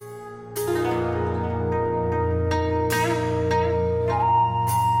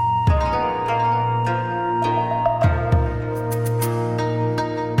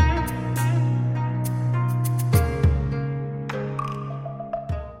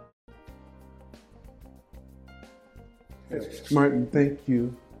Martin, thank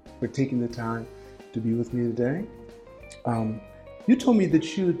you for taking the time to be with me today. You told me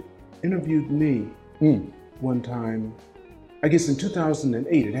that you interviewed me one time, I guess in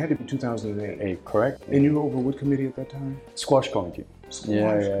 2008. It had to be 2008. Correct. And you were over what committee at that time? Squash committee.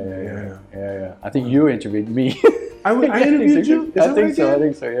 Yeah. I think you interviewed me. I interviewed you? I think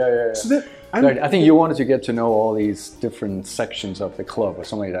so, yeah. So I think you wanted to get to know all these different sections of the club or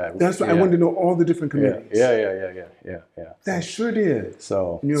something like that. That's what I wanted to know, all the different committees. Yeah. That sure did.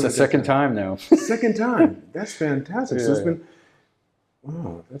 So it's the second time now. Second time. That's fantastic. So it's been,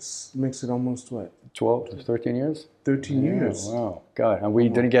 wow, that makes it almost what? 12, 13 years? 13 years. Wow, God. And we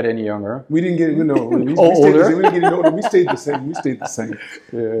didn't get any younger. We didn't get, no. We older? We didn't get any older. We stayed the same.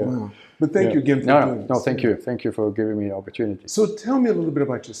 Yeah. Wow. But thank you again for doing this. No, thank you. Thank you for giving me the opportunity. So tell me a little bit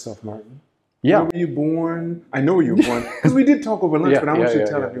about yourself, Martin. Yeah. Where were you born? I know where you were born, because we did talk over lunch, but I want you to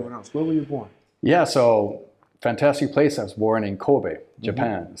tell everyone else. Where were you born? Yeah, so fantastic place. I was born in Kobe,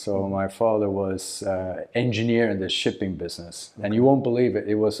 Japan. So my father was engineer in the shipping business. And you won't believe it.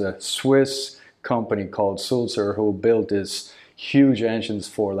 It was a Swiss company called Sulzer who built this huge engines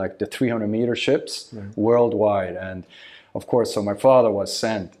for like the 300-meter ships worldwide. And of course, so my father was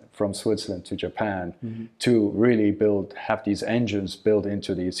sent from Switzerland to Japan to really have these engines built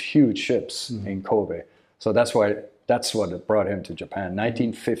into these huge ships in Kobe. So that's what brought him to Japan,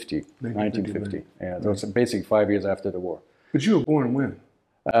 1950. Yeah, that was basically 5 years after the war. But you were born when?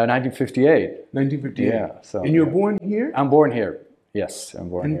 1958. 1958. Yeah. So, and you were born here? I'm born here. Yes, I'm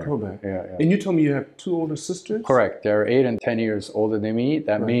born here. In Kobe. Yeah. And you told me you have two older sisters? Correct. They're 8 and 10 years older than me.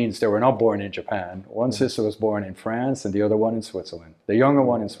 That means they were not born in Japan. One sister was born in France and the other one in Switzerland. The younger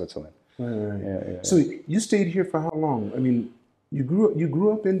one in Switzerland. Right. Yeah. So you stayed here for how long? I mean, you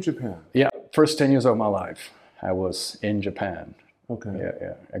grew up in Japan? Yeah. First 10 years of my life, I was in Japan. Okay.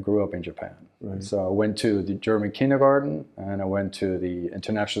 Yeah. I grew up in Japan. Right. So I went to the German kindergarten and I went to the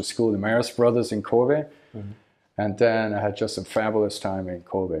international school, the Marist Brothers in Kobe. And then I had just a fabulous time in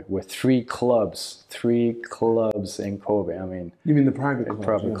Kobe with three clubs in Kobe. I mean, you mean the private clubs?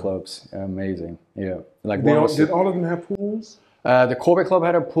 Private clubs, amazing. Yeah, like did all of them have pools? The Kobe club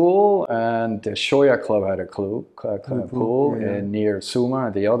had a pool, and the Shoya club had a pool near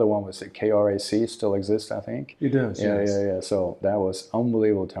Suma. The other one was the KRAC, still exists, I think. It does. Yeah. So that was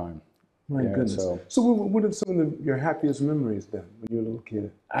unbelievable time. My goodness. So what are some of your happiest memories then when you were a little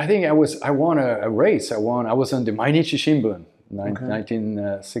kid? I think I won a race. I was on the Mainichi Shimbun,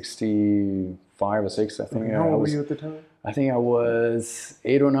 1965 or 6, I think. Okay. How old were you at the time? I think I was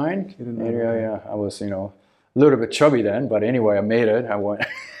 8 or 9. Yeah. I was, a little bit chubby then, but anyway, I made it. I won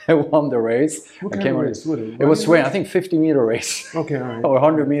the race. What kind of race? It was swimming. I think 50-meter race. Okay, all right. Or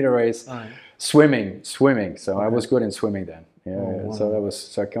 100-meter race. All right. Swimming. So I was good in swimming then. Yeah. Wow. So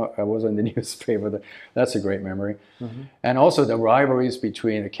I was in the newspaper. That's a great memory. And also the rivalries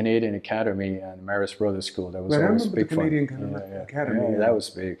between the Canadian Academy and the Marist Brothers School. That was always big fun. Canadian Academy. Yeah, that was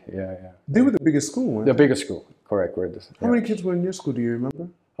big. Yeah. They were the biggest school, weren't they? The biggest school, correct. How many kids were in your school? Do you remember?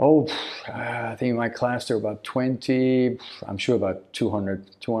 Oh, I think in my class there were about 20. I'm sure about 200.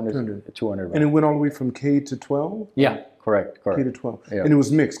 And it went all the way from K to 12? Yeah. Correct. K to 12. Yeah. And it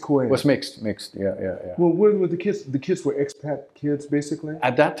was mixed, co-ed? It was mixed, yeah. Well, what were the kids? The kids were expat kids, basically?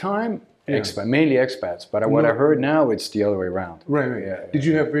 At that time, mainly expats. But what I heard now, it's the other way around. Right. Yeah, Did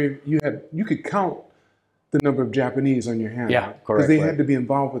you have you could count the number of Japanese on your hand? Yeah, correct. Because they had to be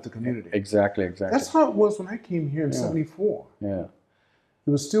involved with the community. Exactly. That's how it was when I came here in 74. Yeah.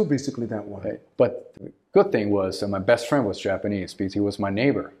 It was still basically that way. Right. But the good thing was my best friend was Japanese because he was my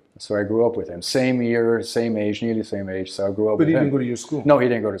neighbor. So I grew up with him. Same year, same age, nearly same age. So I grew up with him. But he didn't go to your school? No, he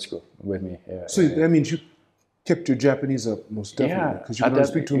didn't go to school with me. Yeah, so that means you kept your Japanese up most definitely. Because you could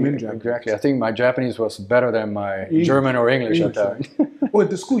speak to him in Japanese. Exactly. I think my Japanese was better than my German or English at that time. At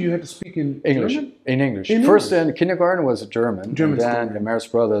the school you had to speak in English. German? In English. In First, English? kindergarten was German. And then the school.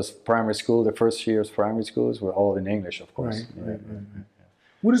 Marist Brothers primary school, the first year's primary schools were all in English, of course. Right.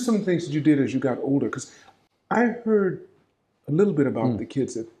 What are some of the things that you did as you got older? Because I heard a little bit about the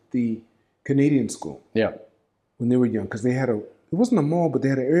kids at the Canadian school. Yeah. When they were young, because they had it wasn't a mall, but they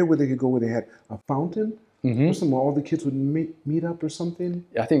had an area where they could go where they had a fountain. Or somewhere all the kids would meet up or something.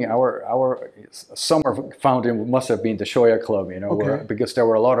 I think our summer fountain must have been the Shoya Club, because there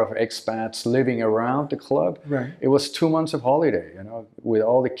were a lot of expats living around the club. Right. It was 2 months of holiday, with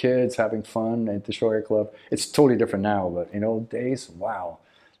all the kids having fun at the Shoya Club. It's totally different now, but in old days, wow.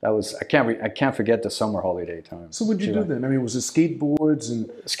 That was I can't forget the summer holiday time. So what did you do then? I mean, was it skateboards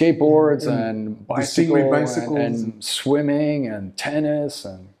and bicycles and swimming and tennis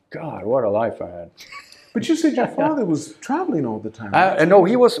and God, what a life I had. But you said your father was traveling all the time. No,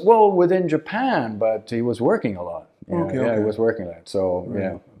 he was within Japan, but he was working a lot. Yeah, Okay, yeah, okay. it was working lad. So Right.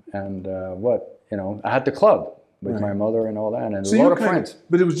 yeah, and I had the club with Right. my mother and all that, and So a you lot of kind friends.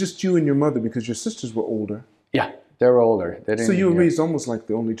 but it was just you and your mother because your sisters were older. Yeah, they were older. They So didn't. you were Yeah. raised almost like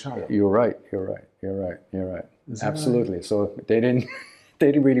the only child. You're right. You're right. You're right. You're right. that Absolutely. So they didn't. They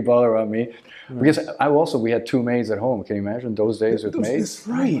didn't really bother on me because we had two maids at home. Can you imagine those days with maids? That's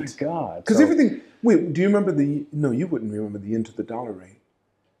right. Oh my God. Because So- everything. Wait, do you remember the? No, you wouldn't remember the Into the Dollar rate.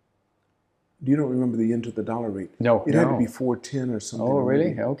 You don't remember the Into the Dollar rate? No, It had to no. be 410 or something. Oh,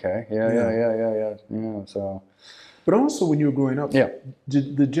 really? already. Okay. Yeah. Yeah. So But also, when you were growing up, Yeah.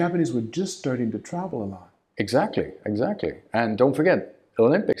 the Japanese were just starting to travel a lot. exactly. And don't forget,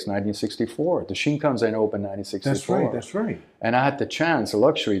 Olympics 1964. The Shinkansen opened 1964. That's right. That's right. And I had the chance, the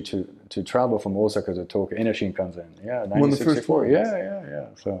luxury to travel from Osaka to Tokyo in a Shinkansen. Yeah, One of the first 1964. ones. Yeah.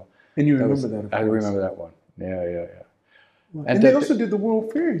 So And you that remember was- that? Of I course. remember that one. Yeah. And they also did the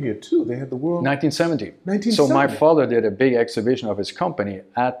World Fair here too. They had the World. 1970. 1970. So my father did a big exhibition of his company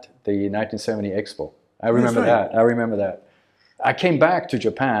at the 1970 Expo. I remember right. that. I remember that. I came back to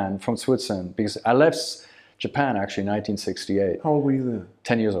Japan from Switzerland because I left Japan actually in 1968, How old were you then?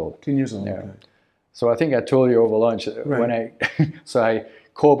 10 years old. 10 years old. Yeah. Okay. So I think I told you over lunch when I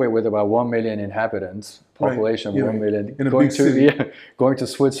Kobe with about 1 million inhabitants, population of You're 1 right. million, In a big city. going to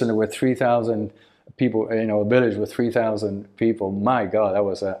Switzerland with 3,000 people, a village with 3,000 people. My God, that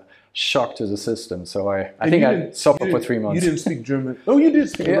was a shock to the system. So I think I suffered for 3 months. You didn't speak German. Oh, you did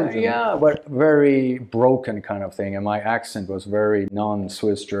speak German. Yeah, but very broken kind of thing, and my accent was very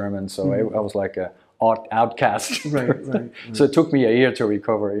non-Swiss German, so I was like a outcast. Right. So it took me a year to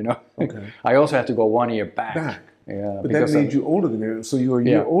recover. Okay. I also had to go 1 year back. Back. Yeah, But that made you older than everyone. So you were a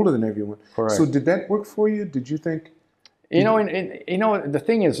year older than everyone. Correct. So did that work for you? Did you think? The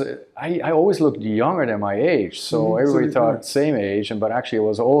thing is, I always looked younger than my age, so everybody thought same age, but actually I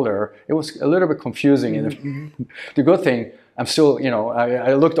was older. It was a little bit confusing. The good thing, I'm still,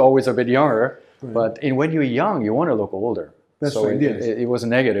 I looked always a bit younger, but when you're young, you want to look older. That's so right. Yes. It was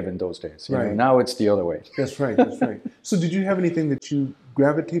negative in those days. Right. Now it's the other way. That's right. That's right. So did you have anything that you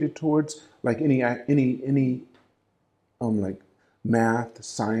gravitated towards, like any like math,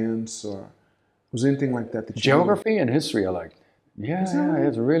 science, or was there anything like that that you Geography and history I liked. Yeah,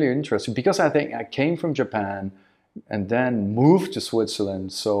 it's really interesting because I think I came from Japan and then moved to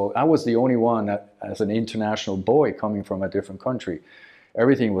Switzerland. So I was the only one as an international boy coming from a different country.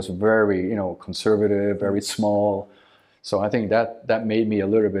 Everything was very, conservative, very small. So I think that made me a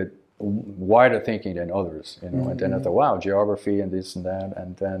little bit wider thinking than others, And then I thought, wow, geography and this and that,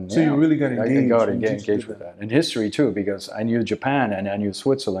 and then So you really got engaged. I got engaged with that, and history too, because I knew Japan and I knew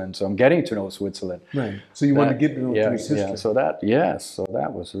Switzerland, so I'm getting to know Switzerland. Right. So you wanted to get to know its history. Yeah. So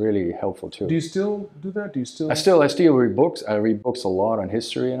that was really helpful too. Do you still do that? Do you still? I still read books. I read books a lot on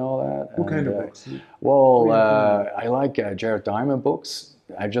history and all that. What kind of books? Well, I like Jared Diamond books.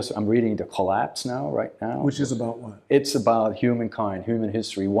 I'm reading The Collapse right now. Which is about what? It's about humankind, human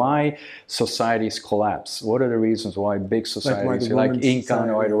history, why societies collapse. What are the reasons why big societies, like Inca and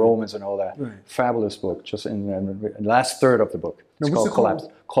the Romans and all that. Right. Fabulous book, just in the last third of the book. It's Now, what's called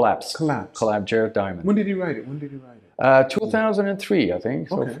it Collapse. Collapse. Jared Diamond. When did he write it? 2003, I think,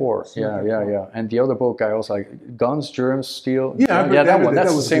 so Okay. 4. So Yeah. And the other book I also like, Guns, Germs, Steel. Yeah, I read that that. one. That's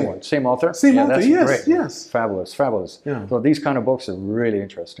That the was same good. one. Same author? Same author, That's yes, great. yes. Fabulous. Yeah. So these kind of books are really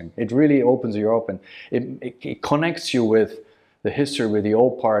interesting. It really opens you up and it connects you with the history, with the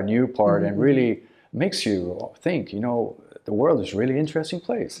old part, new part, and really makes you think, the world is a really interesting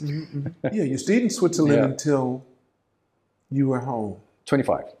place. Yeah, you stayed in Switzerland Yeah. until you were how old?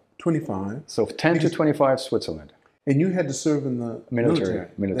 25. 25. So 10 to 25, Switzerland. And you had to serve in the military.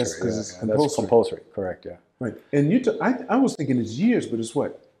 Military. That's because it's That's compulsory. compulsory, correct, yeah. Right. And I was thinking it's years, but it's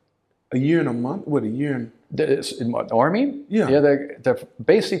what? A year and a month? What, a year and... In what, Army? Yeah. The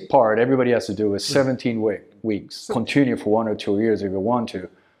basic part everybody has to do is 17 weeks. Continue for 1 or 2 years if you want to.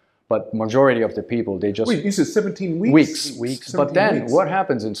 But majority of the people, they just... Wait, you said 17 weeks? Weeks. 17 But then weeks. what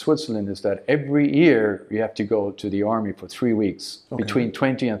happens in Switzerland is that every year you have to go to the army for 3 weeks, between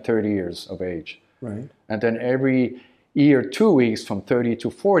 20 and 30 years of age. Right. And then every year, 2 weeks from 30 to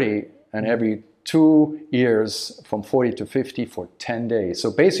 40, and every 2 years from 40 to 50 for 10 days.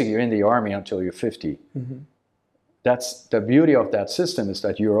 So basically you're in the army until you're 50. That's the beauty of that system, is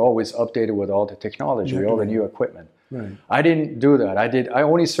that you're always updated with all the technology, all the new equipment. Right. I didn't do that. I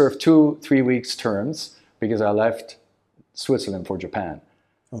only served 2-3 weeks terms because I left Switzerland for Japan.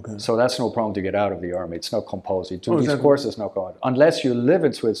 Okay. So that's no problem to get out of the army. It's not compulsory. To these exactly. courses, no compulsory. Unless you live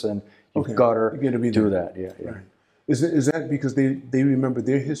in Switzerland, you've got to be do there. that. Yeah. Right. Is that because they remember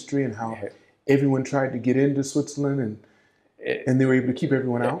their history and how everyone tried to get into Switzerland and And they were able to keep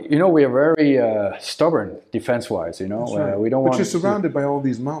everyone out? You know, we are very stubborn defense-wise, you know. That's right. We don't but want you're surrounded by all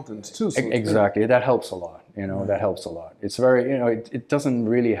these mountains too. So exactly. That helps a lot, you know, that helps a lot. It's very, you know, it doesn't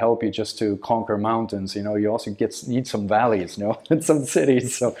really help you just to conquer mountains, you know, you also need some valleys, you know, and some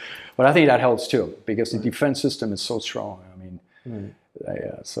cities. So, but I think that helps too, because the defense system is so strong. I mean,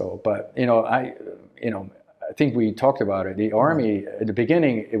 but, you know, I think we talked about it. The Army, at the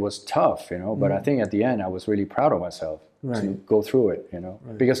beginning, it was tough, you know, but I think at the end, I was really proud of myself. To go through it, you know,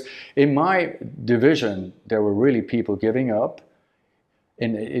 because in my division there were really people giving up,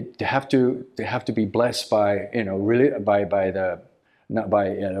 and they have to be blessed by, you know, really by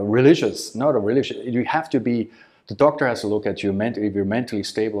religious, not a religious. You have to be. The doctor has to look at you if you're mentally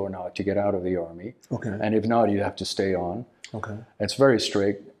stable or not to get out of the Army. Okay. And if not, you have to stay on. Okay. It's very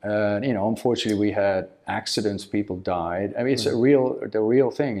strict. You know, unfortunately, we had accidents. People died. I mean, it's the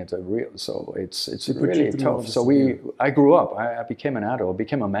real thing. It's really tough. So I grew up. I became an adult.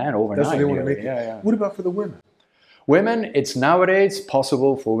 Became a man overnight. That's what they want to make it. Yeah. What about for the women? Women, it's nowadays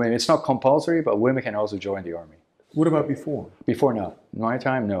possible for women. It's not compulsory, but women can also join the Army. What about before? Before, no. In my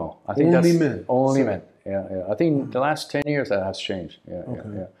time, no. I think only men. Only men. Yeah. I think the last 10 years that has changed.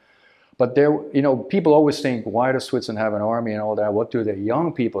 Yeah. But there, you know, people always think, why does Switzerland have an army and all that? What do the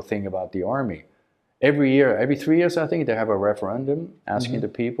young people think about the army? Every year, every 3 years, I think, they have a referendum asking the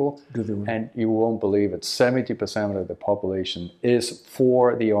people. And you won't believe it, 70% of the population is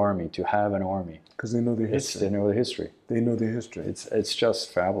for the army, to have an army. Because they know their history. They know the history. They know their history. It's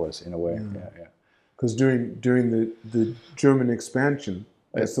just fabulous in a way. Because during the German expansion,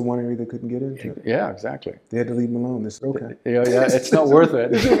 that's the one area they couldn't get into. Yeah, exactly. They had to leave them alone. They said, okay. Yeah, it's not worth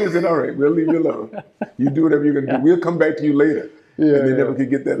it. They said, all right, we'll leave you alone. You do whatever you're going to do. We'll come back to you later. And they never could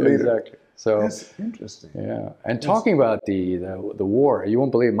get that later. Exactly. So that's interesting. Yeah. And talking about the war, you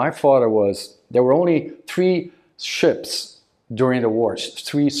won't believe, my father there were only 3 ships during the war,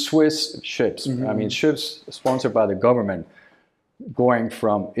 3 Swiss ships. I mean, ships sponsored by the government going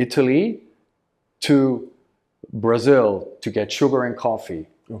from Italy to Brazil to get sugar and coffee.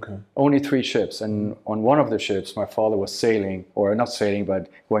 Okay. Only 3 ships. And on one of the ships, my father was sailing, or not sailing, but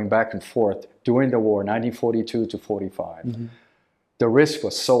going back and forth during the war, 1942 to 45. The risk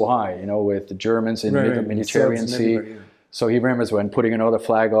was so high, you know, with the Germans in the Mediterranean Sea. So he remembers when putting another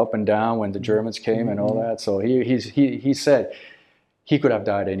flag up and down when the Germans came and all that. So he said he could have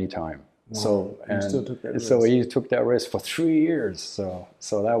died any time. Wow. So he took that risk for 3 years. So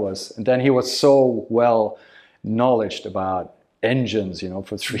that was, and then he was so well knowledge about engines, you know,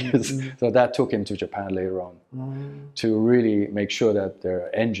 for 3 years. So that took him to Japan later on to really make sure that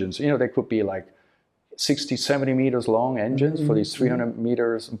their engines, you know, they could be like 60, 70 meters long engines for these 300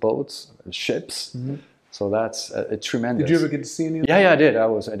 meters boats, ships. So that's tremendous. Did you ever get to see any of that? Yeah, I did. I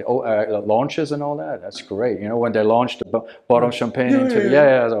was at launches and all that. That's great. You know, when they launched the bottle champagne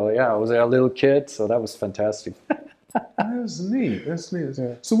I was a little kid, so that was fantastic. That's neat.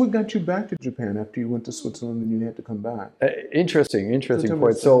 Yeah. So what got you back to Japan after you went to Switzerland and you had to come back? Interesting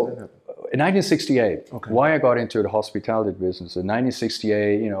point. So in 1968, why I got into the hospitality business. In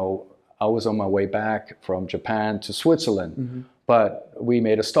 1968, you know, I was on my way back from Japan to Switzerland, but we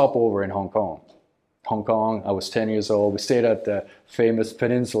made a stopover in Hong Kong. I was 10 years old. We stayed at the famous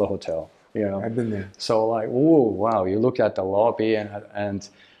Peninsula Hotel. You know, I've been there. So like, whoa, wow! You look at the lobby and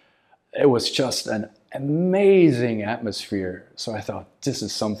it was just an amazing atmosphere. So I thought, this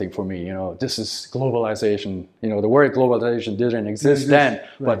is something for me, you know, this is globalization. You know, the word globalization didn't exist then,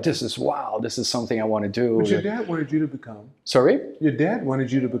 but this is, wow, this is something I want to do. But your dad wanted you to become. Sorry? Your dad wanted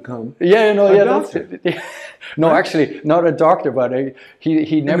you to become a doctor. No, right? Actually, not a doctor, but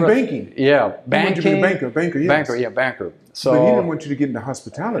he never. In banking. Yeah, banking. He wanted you to be a banker, Banker. So, but he didn't want you to get into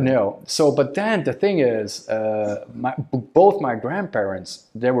hospitality. No. So, but then the thing is, both my grandparents,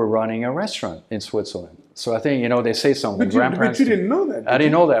 they were running a restaurant in Switzerland. So I think, you know, they say something. But you didn't know that. I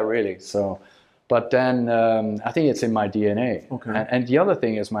didn't know that really. So, but then I think it's in my DNA. Okay. And the other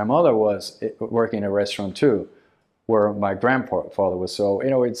thing is, my mother was working in a restaurant too, where my grandfather was. So, you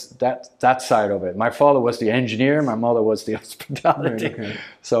know, it's that side of it. My father was the engineer. My mother was the hospitality. Right, okay.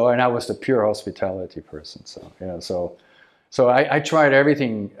 So, and I was the pure hospitality person. So, yeah. So I tried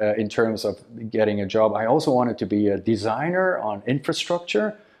everything in terms of getting a job. I also wanted to be a designer on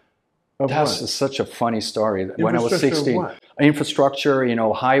infrastructure. That's such a funny story. When I was 16, infrastructure, you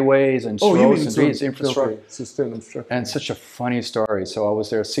know, highways and roads and bridges, infrastructure. And such a funny story. So I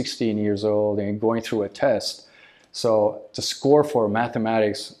was there 16 years old and going through a test. So the score for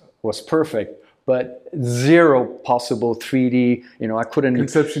mathematics was perfect, but 0 possible 3D, you know, I couldn't.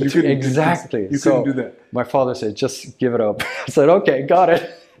 Conception, you couldn't do that. My father said, just give it up. I said, okay, got it.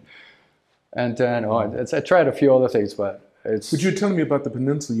 And then I tried a few other things, but it's. But you were telling me about the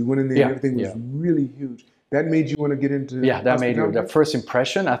peninsula. You went in there and everything was really huge. That made you want to get into that made you the first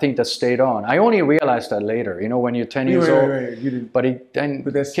impression. I think that stayed on. I only realized that later. You know, when you're 10 years old. Right. You didn't, but it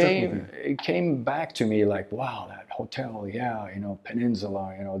came back to me like, wow, that hotel, you know,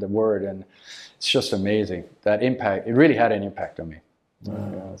 peninsula, you know, the word, and it's just amazing. That impact, it really had an impact on me.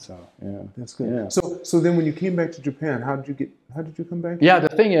 Wow. That's good. Yeah. So then when you came back to Japan, how did you come back? Yeah, the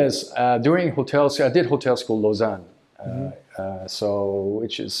thing is, during hotels, I did hotel school Lausanne.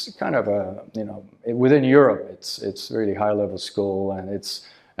 Which is kind of a, you know, within Europe, it's really high level school, and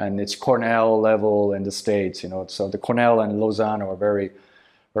it's Cornell level in the States, you know. So the Cornell and Lausanne are very,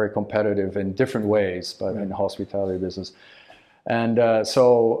 very competitive in different ways, but in the hospitality business. And there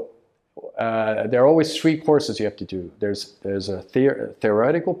are always 3 courses you have to do. There's a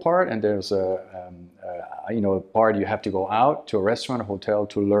theoretical part, and there's a part you have to go out to a restaurant or hotel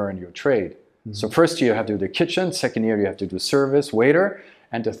to learn your trade. So first year you have to do the kitchen, second year you have to do service, waiter,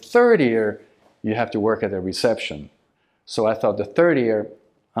 and the third year you have to work at the reception. So I thought the third year,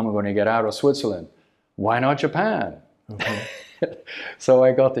 I'm going to get out of Switzerland. Why not Japan? Okay. So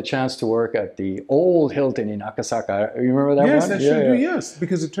I got the chance to work at the old Hilton in Akasaka. You remember that one? Yes, I sure do, yes.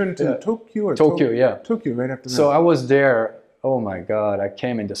 Because it turned into Tokyo. Tokyo, right after that. So I was there, oh my God, I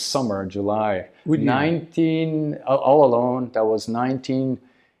came in the summer, July. All alone, that was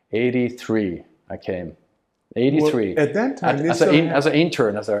 1983 I came. 83. Well, at that time, as an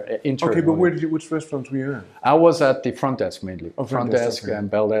intern. Okay, but which restaurants were you in? I was at the front desk mainly. Front desk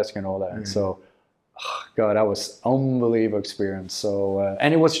and bell desk and all that. So, God, that was unbelievable experience. So,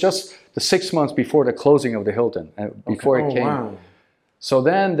 and it was just the 6 months before the closing of the Hilton, before it came. Wow. So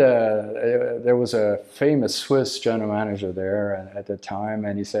then there was a famous Swiss general manager there at the time,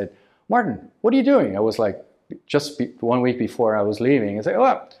 and he said, "Martin, what are you doing?" I was like, 1 week before I was leaving, I said,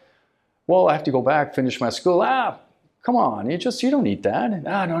 well, I have to go back, finish my school. Come on, you don't need that.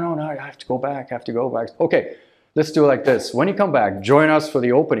 No, I have to go back. Okay, let's do it like this. When you come back, join us for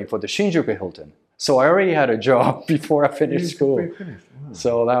the opening for the Shinjuku Hilton. So I already had a job before I finished school.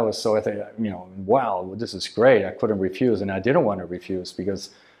 Wow. So I think, wow, this is great. I couldn't refuse, and I didn't want to refuse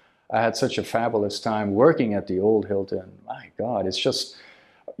because I had such a fabulous time working at the old Hilton. My God, it's just,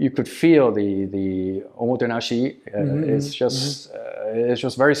 you could feel the omotenashi. It's just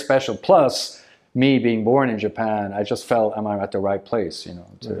very special. Plus, me being born in Japan, I just felt I'm at the right place,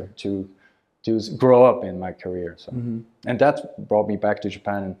 to grow up in my career. So, and that brought me back to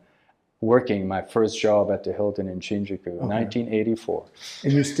Japan and working my first job at the Hilton in Shinjuku, 1984.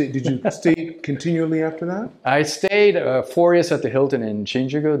 And did you stay continually after that? I stayed 4 years at the Hilton in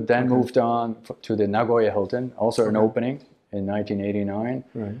Shinjuku, then moved on to the Nagoya Hilton, also an opening in 1989.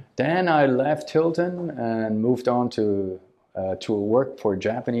 Right. Then I left Hilton and moved on to work for a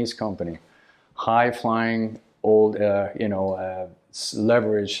Japanese company, high-flying old,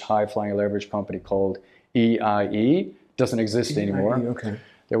 high-flying leverage company called EIE. Doesn't exist anymore. Okay.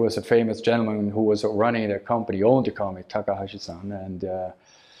 There was a famous gentleman who was running the company, owned the company, Takahashi-san, and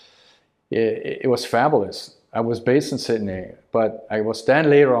it was fabulous. I was based in Sydney, but I was then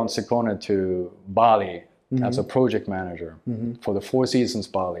later on seconded to Bali as a project manager for the Four Seasons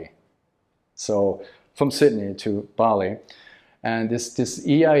Bali. So from Sydney to Bali, and this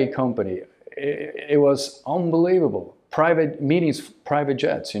EIE company, it was unbelievable. Private meetings, private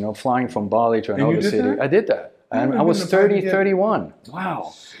jets, flying from Bali to another city. That? I did that. And I was 31.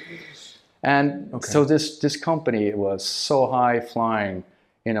 Wow. And so this company was so high flying,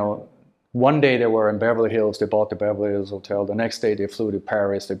 one day they were in Beverly Hills, they bought the Beverly Hills Hotel. The next day they flew to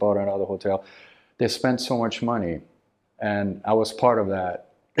Paris, they bought another hotel. They spent so much money, and I was part of that.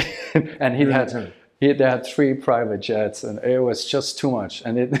 And they had 3 private jets, and it was just too much.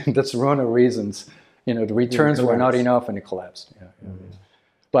 And that's one of the reasons, the returns were not enough, and it collapsed.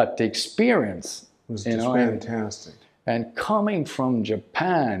 But the experience was just fantastic. And coming from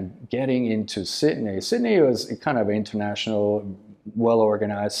Japan, getting into Sydney. Sydney was kind of an international,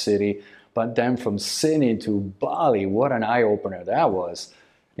 well-organized city. But then from Sydney to Bali, what an eye-opener that was.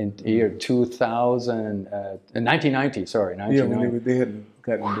 In the year 1990. Yeah, when they hadn't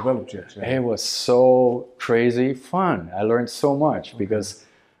gotten developed yet. Yeah. It was so crazy fun. I learned so much because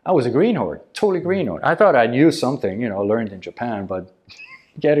I was a greenhorn, totally greenhorn. I thought I knew something, learned in Japan, but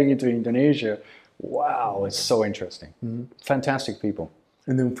getting into Indonesia, wow, it's so interesting. Fantastic people.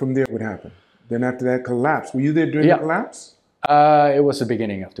 And then from there, what happened? Then after that collapse, were you there during the collapse? It was the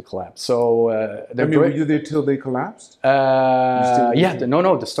beginning of the collapse. So, were you there till they collapsed?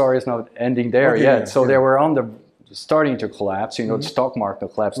 The story is not ending there yet. So they were starting to collapse. The stock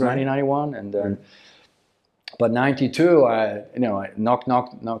market collapsed in 1991, and then, but 92, I knocked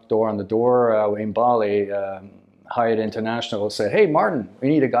door on the door in Bali. Hyatt International said, hey, Martin, we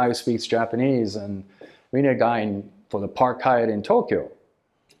need a guy who speaks Japanese, and we need a guy for the Park Hyatt in Tokyo.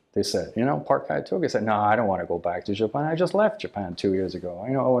 They said, Park Hyatt Tokyo. I said, no, I don't want to go back to Japan. I just left Japan 2 years ago.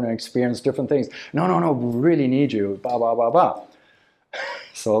 I want to experience different things. No, we really need you, blah, blah, blah, blah.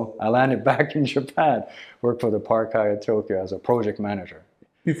 So I landed back in Japan, worked for the Park Hyatt Tokyo as a project manager.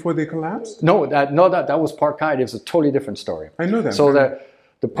 Before they collapsed? No, that was Park Hyatt. It was a totally different story. I know that. So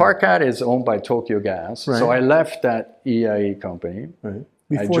the Park Hyatt is owned by Tokyo Gas. Right. So I left that EIE company. Right.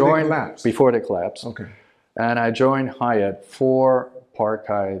 Before they collapsed. Before they collapsed. Okay. And I joined Hyatt for Park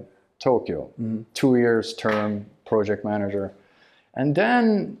Hyatt Tokyo. 2 years term, project manager. And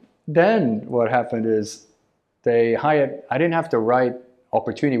then what happened is I didn't have the right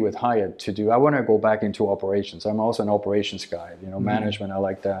opportunity with Hyatt to do. I want to go back into operations. I'm also an operations guy, management, I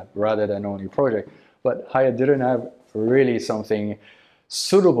like that, rather than only project. But Hyatt didn't have really something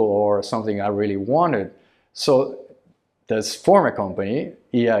suitable or something I really wanted. So this former company,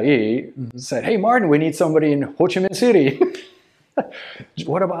 EIE, said, hey, Martin, we need somebody in Ho Chi Minh City.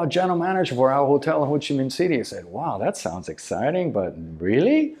 What about general manager for our hotel in Ho Chi Minh City? I said, wow, that sounds exciting, but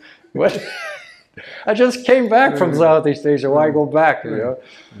really? What? I just came back from Southeast Asia. Why go back?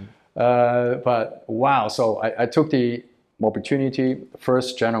 But wow, so I took the opportunity,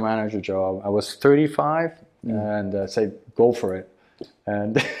 first general manager job. I was 35 and said, go for it.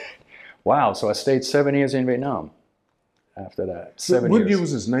 And wow, so I stayed 7 years in Vietnam after that. What year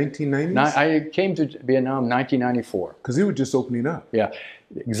was this, 1990s? I came to Vietnam in 1994. Because they were just opening up. Yeah,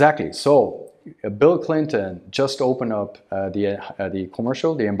 exactly. So Bill Clinton just opened up the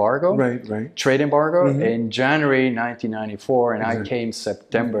commercial, the embargo, right, trade embargo in January 1994, and I came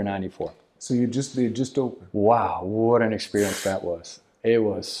September 94. So they just opened. Wow, what an experience that was! It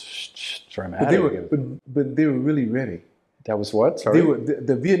was dramatic. But they were really ready. That was what? Sorry,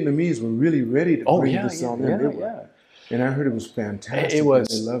 the Vietnamese were really ready to bring this on in. Yeah. And I heard it was fantastic. It was.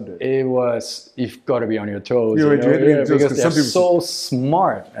 They loved it. It was. You've got to be on your toes. Because they're so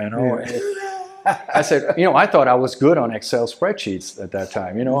smart. I said, I thought I was good on Excel spreadsheets at that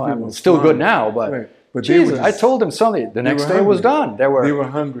time. I'm still good now, but Jesus, I told them something. The next day was done. They were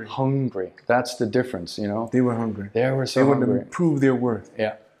hungry. Hungry. That's the difference, They were hungry. They were so hungry. They wanted to prove their worth.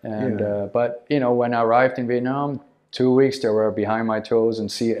 Yeah. And but when I arrived in Vietnam, 2 weeks they were behind my toes and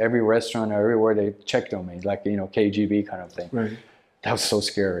see every restaurant everywhere they checked on me, like KGB kind of thing. Right. That was so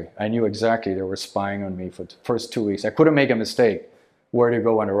scary. I knew exactly they were spying on me for the first 2 weeks. I couldn't make a mistake where to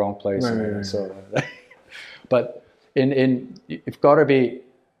go in the wrong place. Right. So, but you've got to be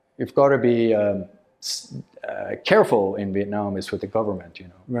careful in Vietnam is with the government,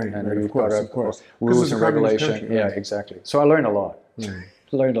 Right. And right. you've Of course. rules and regulation. Country, yeah, exactly. So I learned a lot. Right.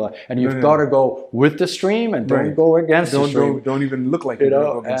 Learned a lot, and you've got to go with the stream and don't go against the stream. Don't even look like you're going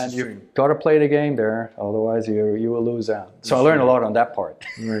to go against the stream. You've got to play the game there, otherwise you will lose out. So I learned a lot on that part.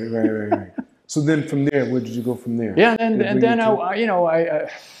 Right. So then from there, where did you go from there? Yeah, and then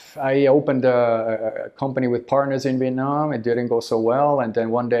I opened a company with partners in Vietnam. It didn't go so well, and then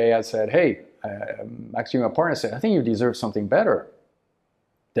one day I said, hey, actually my partner said, I think you deserve something better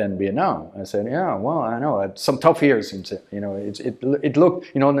than Vietnam. I said, yeah, well, I know. I had some tough years. It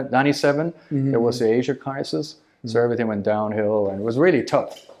looked, 97, there was the Asia crisis, so everything went downhill, and it was really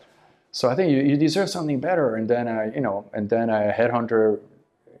tough. So I think you deserve something better. And then a headhunter,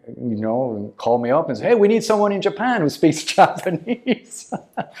 called me up and said, hey, we need someone in Japan who speaks Japanese.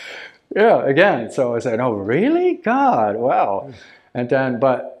 Yeah, again. So I said, oh, really? God, wow. And then,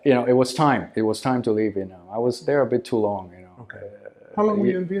 but it was time. It was time to leave Vietnam. I was there a bit too long. Okay. How long were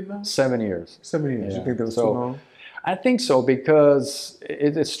you in Vietnam? 7 years. 7 years. Yeah. You think that was too long? I think so, because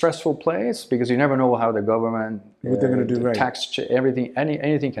it's a stressful place, because you never know how the government, what they're going to do, right? Tax, everything,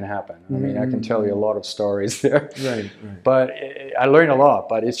 anything can happen. I mean, I can tell you a lot of stories there. Right. But I learned a lot.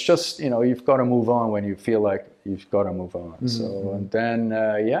 But it's just, you've got to move on when you feel like you've got to move on. So, and then,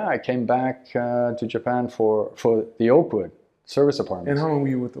 I came back to Japan for the Oakwood service apartment. And how long were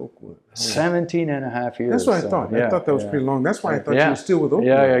you with Oakwood? 17 and a half years. That's what I thought. I thought that was pretty long. That's why I thought you were still with Oakwood.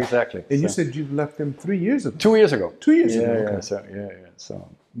 Yeah, exactly. And you said you left them 3 years ago. 2 years ago. 2 years ago. Yeah, Okay. So,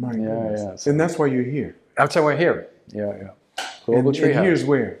 my goodness. And that's why you're here. That's why we're here. Yeah. Global Treehouse. And here's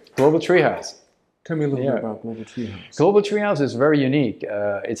where? Global Treehouse. Tell me a little bit about Global Treehouse. Global Treehouse is very unique.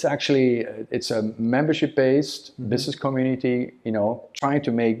 It's a membership-based business community, trying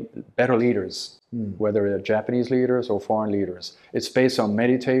to make better leaders, whether they're Japanese leaders or foreign leaders. It's based on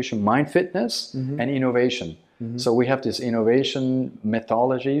meditation, mind fitness, and innovation. So we have these innovation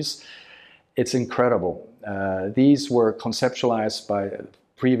methodologies. It's incredible. These were conceptualized by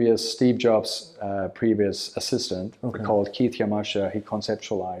previous Steve Jobs' previous assistant called Keith Yamashita. He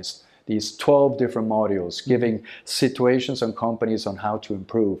conceptualized these 12 different modules, giving situations and companies on how to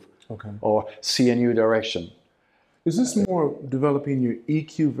improve or see a new direction. Is this more developing your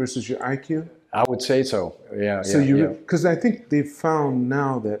EQ versus your IQ? I would say so. Yeah. So because I think they've found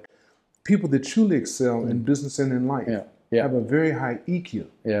now that people that truly excel in business and in life have a very high EQ.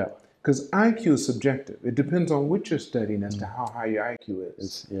 Yeah. Because IQ is subjective. It depends on what you're studying as to how high your IQ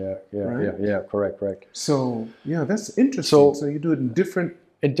is. Correct. So, yeah, that's interesting. So you do it in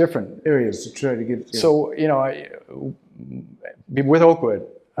different areas to try to get... Yeah. So, with Oakwood,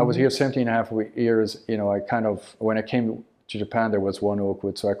 I was here 17 and a half years. When I came to Japan, there was one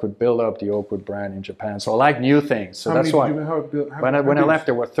Oakwood, so I could build up the Oakwood brand in Japan. So I like new things. So that's why. When I left,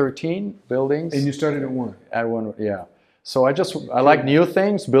 there were 13 buildings. And you started at one? At one, yeah. So I like new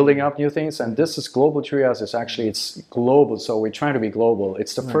things, building up new things, and this is Global Treehouse. It's global, so we're trying to be global.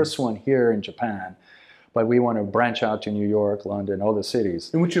 It's the first one here in Japan, but we want to branch out to New York, London, other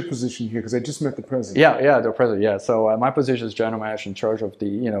cities. And what's your position here? Because I just met the president. Yeah, the president. Yeah, so my position is general manager in charge of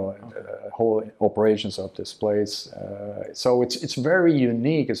the whole operations of this place. So it's very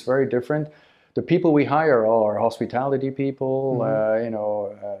unique. It's very different. The people we hire are hospitality people.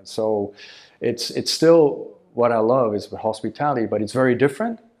 So it's still. What I love is hospitality, but it's very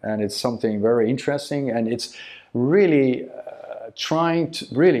different, and it's something very interesting, and it's really trying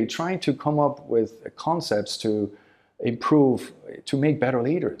to come up with concepts to improve, to make better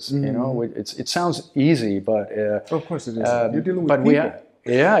leaders. It sounds easy, but of course it is. You're dealing with people.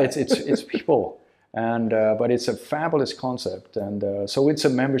 It's people, and but it's a fabulous concept, and so it's a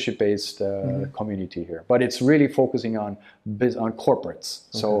membership-based community here, but it's really focusing on corporates.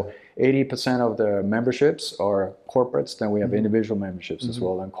 So 80% of the memberships are corporates. Then we have individual memberships as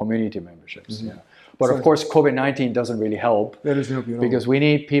well, and community memberships. But of course, COVID-19 doesn't really help. That doesn't help you at all. Because we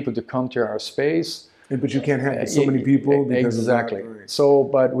need people to come to our space. But you can't have so many people. Exactly. So,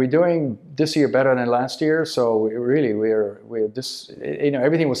 but we're doing this year better than last year. So we're this.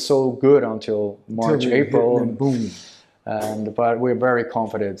 Everything was so good until March, April, and boom. But we're very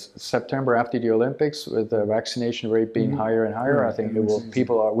confident. September after the Olympics, with the vaccination rate being higher and higher, I think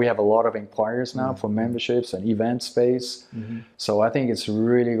we have a lot of inquiries now for memberships and event space. So I think it's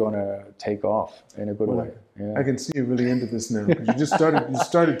really going to take off in a good way. Yeah. I can see you're really into this now, because you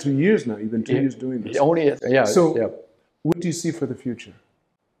started 2 years now. You've been 2 years doing this. What do you see for the future?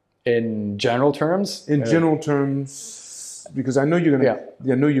 In general terms? In general terms, because I know you're going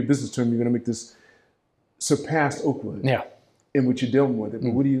to, I know your business term, you're going to make this surpass Oakwood in which you're dealing with it.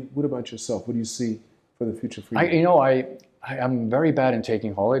 But what about yourself? What do you see for the future for you? I'm very bad in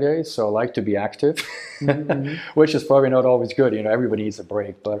taking holidays, so I like to be active, which is probably not always good. Everybody needs a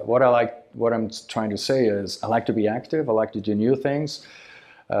break. But what I'm trying to say is I like to be active. I like to do new things,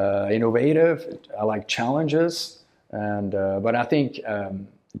 innovative. I like challenges. But I think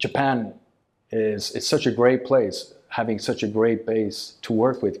Japan is such a great place, having such a great base to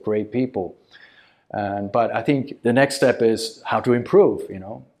work with great people. But I think the next step is how to improve,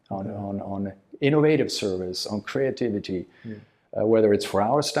 on innovative service, on creativity, whether it's for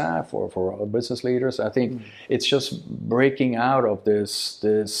our staff or for our business leaders. I think it's just breaking out of this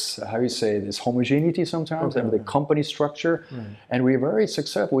homogeneity sometimes, and the company structure. And we're very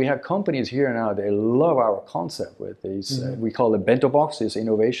successful. We have companies here now, they love our concept with these, we call it bento box, these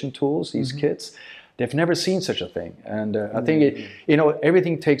innovation tools, these kits. They've never seen such a thing. And I think,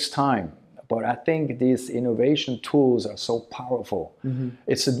 everything takes time. But I think these innovation tools are so powerful.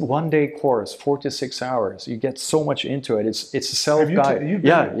 It's a one-day course, 4 to 6 hours. You get so much into it. It's a self-guide.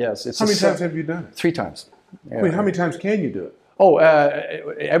 Yes. How many times have you done it? 3 times. Wait, how many times can you do it?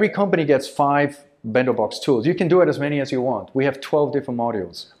 Every company gets 5 bento box tools. You can do it as many as you want. We have 12 different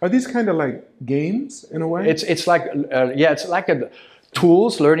modules. Are these kind of like games in a way? It's like it's like a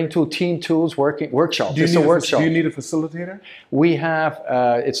tools, learning tool, team tools, workshop. It's a workshop. Do you need a facilitator? We have,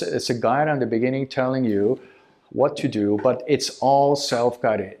 it's a guide on the beginning telling you what to do, but it's all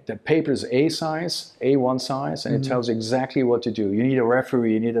self-guided. The paper is A1 size, and it tells you exactly what to do. You need a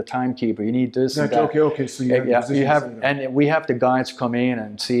referee, you need a timekeeper, you need this and that. Okay. So you have, and we have the guides come in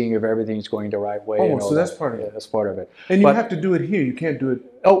and seeing if everything's going the right way. So that's part of it. Yeah, that's part of it. And you have to do it here. You can't do it.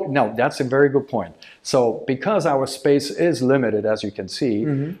 Oh, no, that's a very good point. So because our space is limited, as you can see,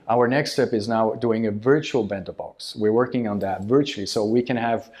 our next step is now doing a virtual bento box. We're working on that virtually, so we can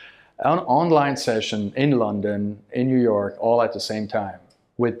have an online session in London, in New York, all at the same time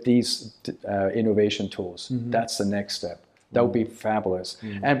with these innovation tools. That's the next step. That would be fabulous.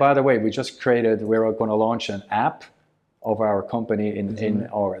 And by the way, we're going to launch an app of our company in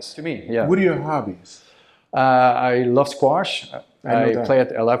August. To me, What are your hobbies? I love squash. I play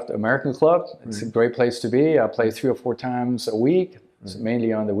at Left American Club. It's a great place to be. I play 3 or 4 times a week.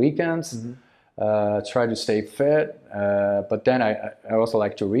 mainly on the weekends. Try to stay fit, but then I also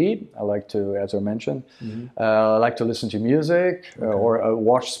like to read. I like to, as I mentioned, I like to listen to music or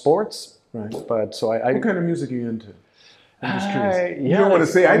watch sports. Right. But so What kind of music are you into? I'm just curious. Yeah, you don't want to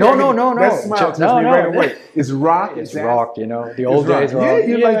say. No. That smile tells me right away. It's rock. It's rock. You know, the old days rock. Yeah,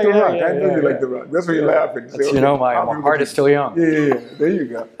 you like the rock. I know you like the rock. That's why you're laughing. You know, my heart is still young. Yeah. There you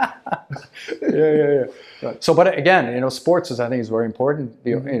go. Yeah. Right. So, but again, you know, sports I think is very important.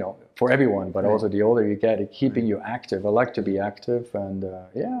 You know, for everyone, but also the older you get, it keeping you active. I like to be active, and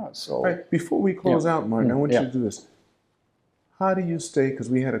so. Right. Before we close out, Martin, I want you to do this. How do you stay? Because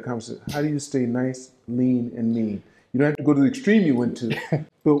we had a conversation. How do you stay nice, lean, and mean? You don't have to go to the extreme you went to,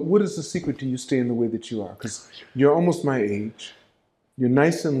 but what is the secret to you staying the way that you are? Because you're almost my age. You're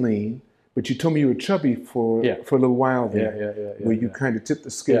nice and lean, but you told me you were chubby for a little while there, where you kind of tipped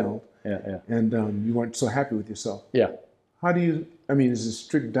the scale, and you weren't so happy with yourself. Yeah. How do you? I mean, is it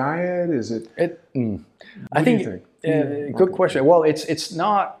strict diet? Is it? I think good question. Well, it's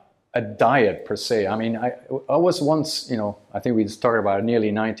not a diet per se. I mean, I was once, you know, I think we started about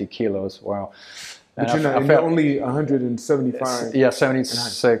nearly 90 kilos. Wow. But you're only 175. Yeah,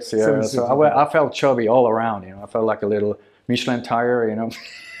 76. Yeah. 76, so I felt chubby all around. You know, I felt like a little Michelin tire. You know,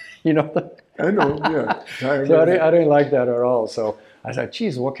 you know. I know. Yeah. So I didn't like that at all. So I said,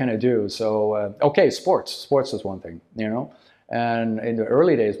 "Geez, what can I do?" So sports. Sports is one thing. You know, and in the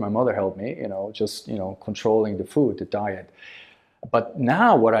early days, my mother helped me. You know, just controlling the food, the diet. But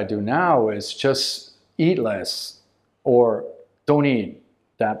now, what I do now is just eat less or don't eat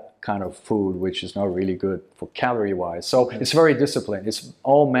that kind of food, which is not really good for calorie-wise. So it's very disciplined. It's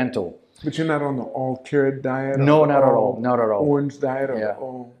all mental. But you're not on the all-carrot diet? No, not at all. Not at all. Orange diet or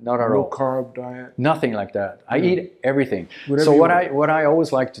all low-carb diet? Nothing like that. I eat everything. So what I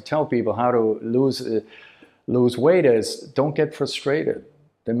always like to tell people how to lose weight is don't get frustrated.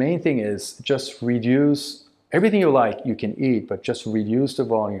 The main thing is just reduce everything you like. You can eat, but just reduce the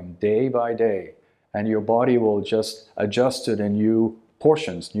volume day by day, and your body will just adjust to the new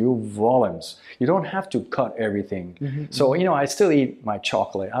portions, new volumes. You don't have to cut everything. So, I still eat my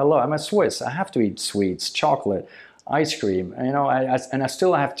chocolate. I'm a Swiss. I have to eat sweets, chocolate, ice cream, and I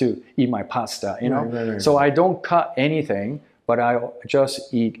still have to eat my pasta, Right. So I don't cut anything, but I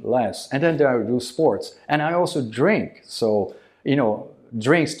just eat less. And then I do sports. And I also drink. So,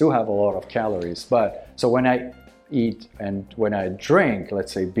 drinks do have a lot of calories. But so when I eat and when I drink,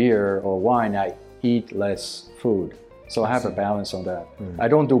 let's say beer or wine, I eat less food. So I have a balance on that. I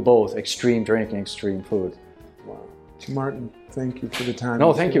don't do both, extreme drinking, extreme food. Wow. Martin, thank you for the time.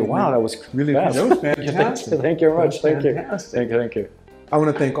 No, thank you. Wow, that was really fast. That was fantastic. Thank you very much. Thank you. Thank you. I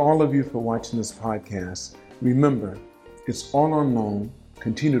want to thank all of you for watching this podcast. Remember, it's all unknown.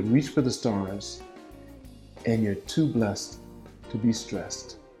 Continue to reach for the stars, and you're too blessed to be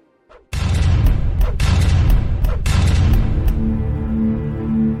stressed.